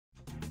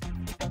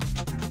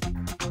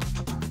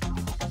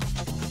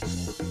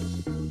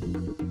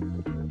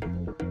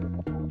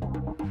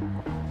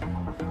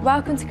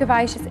Welcome to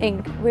Curvaceous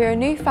Inc. We're a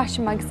new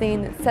fashion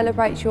magazine that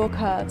celebrates your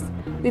curves.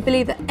 We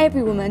believe that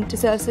every woman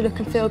deserves to look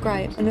and feel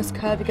great, and us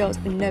curvy girls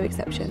are no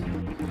exception.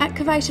 At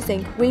Curvaceous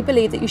Inc, we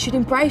believe that you should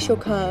embrace your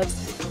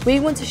curves. We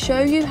want to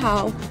show you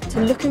how to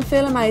look and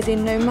feel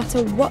amazing no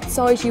matter what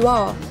size you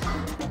are.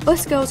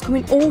 Us girls come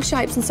in all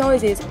shapes and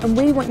sizes, and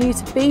we want you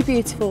to be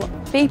beautiful,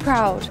 be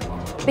proud,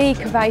 be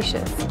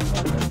curvaceous.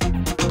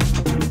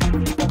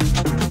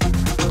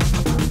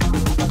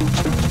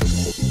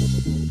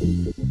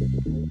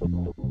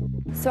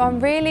 So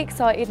I'm really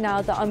excited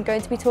now that I'm going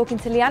to be talking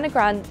to Leanna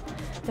Grant,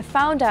 the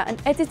founder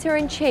and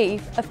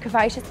editor-in-chief of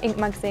Curvaceous Inc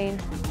magazine.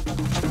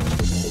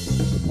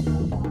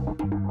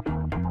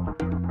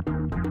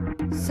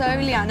 So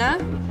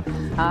Leanna,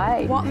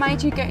 hi. What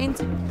made you get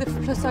into the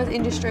plus size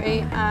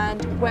industry,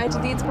 and where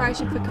did the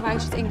inspiration for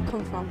Curvaceous Inc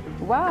come from?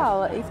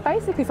 Well, it's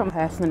basically from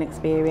personal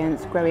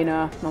experience. Growing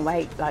up, my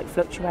weight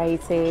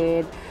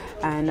fluctuated,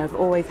 and I've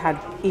always had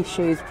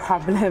issues,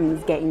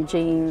 problems getting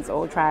jeans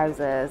or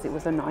trousers. It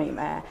was a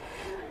nightmare.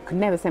 Could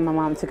never send my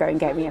mum to go and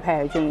get me a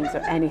pair of jeans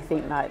or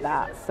anything like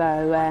that.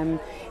 So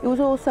it was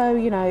also,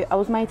 you know, I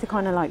was made to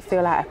kind of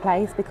feel out of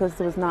place because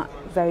there was not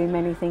very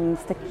many things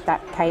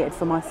that catered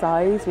for my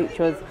size, which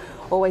was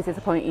always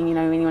disappointing. You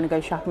know, when you want to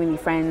go shopping with your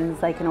friends,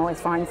 they can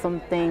always find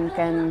something,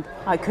 and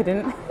I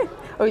couldn't.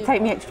 Or it would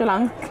take me extra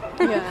long.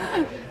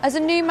 Yeah. As a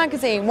new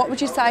magazine, what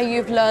would you say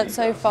you've learnt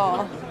so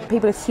far?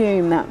 People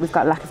assume that we've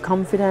got a lack of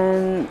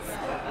confidence,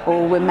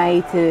 or we're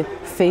made to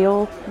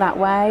feel that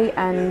way,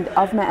 and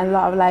I've met a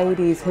lot of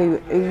ladies who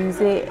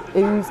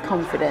ooze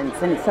confidence,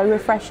 and it's so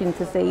refreshing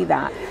to see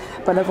that.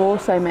 But I've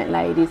also met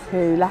ladies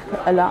who lack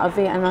a lot of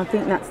it, and I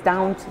think that's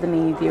down to the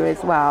media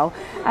as well,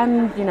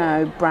 and you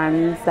know,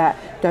 brands that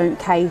don't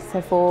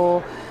cater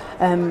for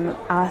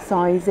our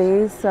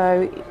sizes,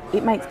 so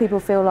it makes people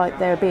feel like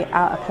they're a bit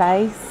out of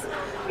place.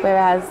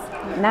 Whereas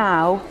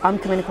now I'm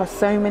coming across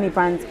so many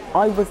brands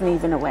I wasn't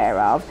even aware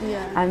of,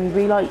 and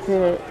we like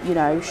to, you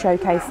know,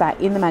 showcase that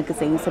in the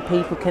magazine so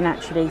people can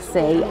actually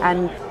see.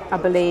 And I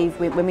believe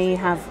when we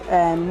have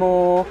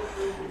more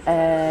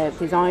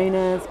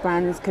designers,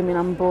 brands coming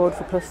on board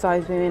for plus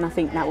size women, I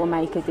think that will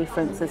make a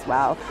difference as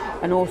well.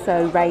 And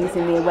also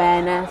raising the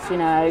awareness, you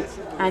know,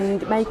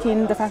 and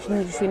making the fashion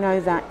industry know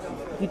that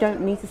you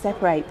don't need to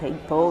separate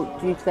people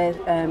due to their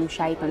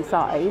shape and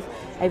size.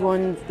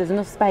 There's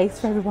enough space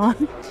for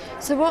everyone.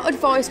 So what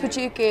advice would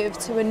you give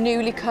to a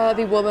newly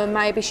curvy woman?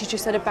 Maybe she's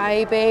just had a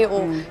baby,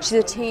 or she's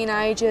a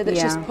teenager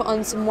that's just put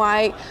on some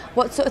weight.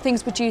 What sort of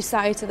things would you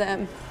say to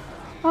them?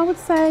 I would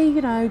say,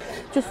 you know,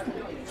 just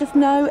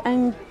know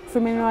and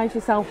familiarise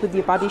yourself with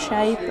your body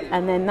shape,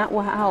 and then that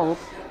will help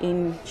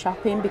in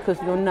shopping because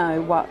you'll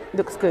know what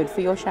looks good for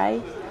your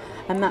shape.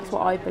 And that's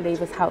what I believe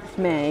has helped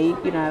me.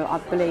 You know, I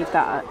believe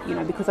that, you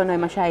know, because I know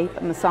my shape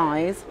and my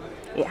size,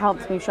 it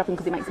helps me shopping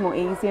because it makes it more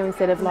easier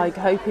instead of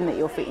hoping that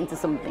you'll fit into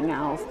something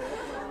else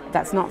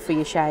that's not for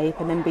your shape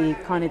and then be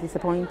kind of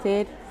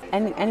disappointed.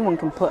 Anyone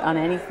can put on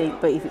anything,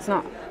 but if it's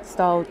not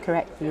styled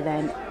correctly,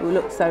 then it will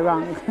look so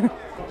wrong.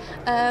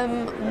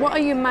 What are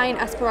your main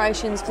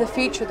aspirations for the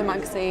future of the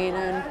magazine,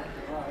 and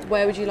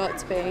where would you like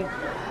to be?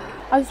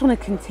 I just want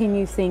to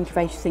continue seeing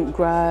Curvaceous Inc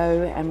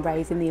grow and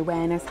raising the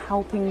awareness,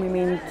 helping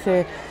women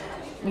to,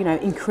 you know,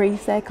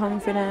 increase their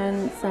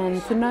confidence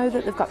and to know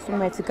that they've got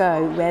somewhere to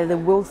go where they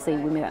will see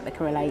women that they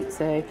can relate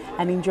to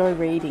and enjoy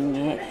reading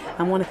it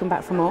and want to come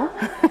back for more.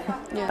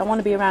 I want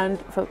to be around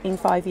in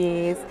 5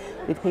 years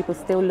with people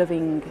still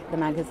loving the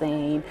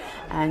magazine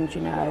and,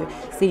 you know,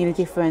 seeing a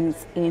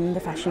difference in the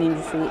fashion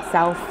industry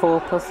itself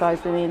for plus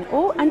size women,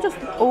 and just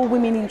all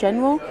women in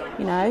general,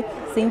 you know,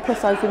 seeing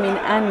plus size women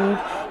and,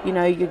 you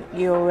know,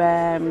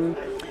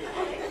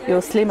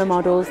 your slimmer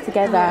models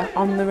together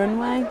on the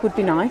runway would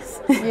be nice.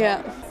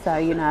 Yeah. So,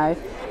 you know,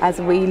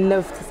 as we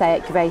love to say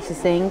at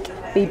Curvaceous Inc,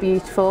 be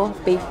beautiful,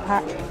 be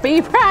proud.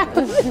 I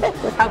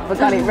hope I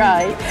got it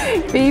right.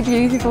 Be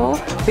beautiful,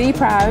 be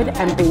proud,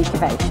 and be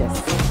curvaceous.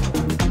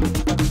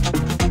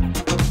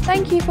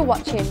 Thank you for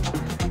watching.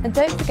 And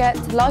don't forget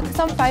to like us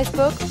on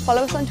Facebook,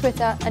 follow us on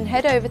Twitter, and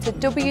head over to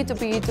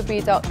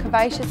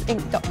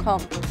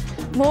www.curvaceousinc.com.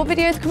 More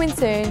videos coming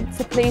soon,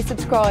 so please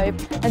subscribe.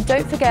 And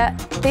don't forget,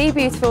 be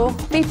beautiful,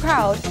 be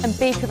proud, and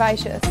be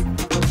curvaceous.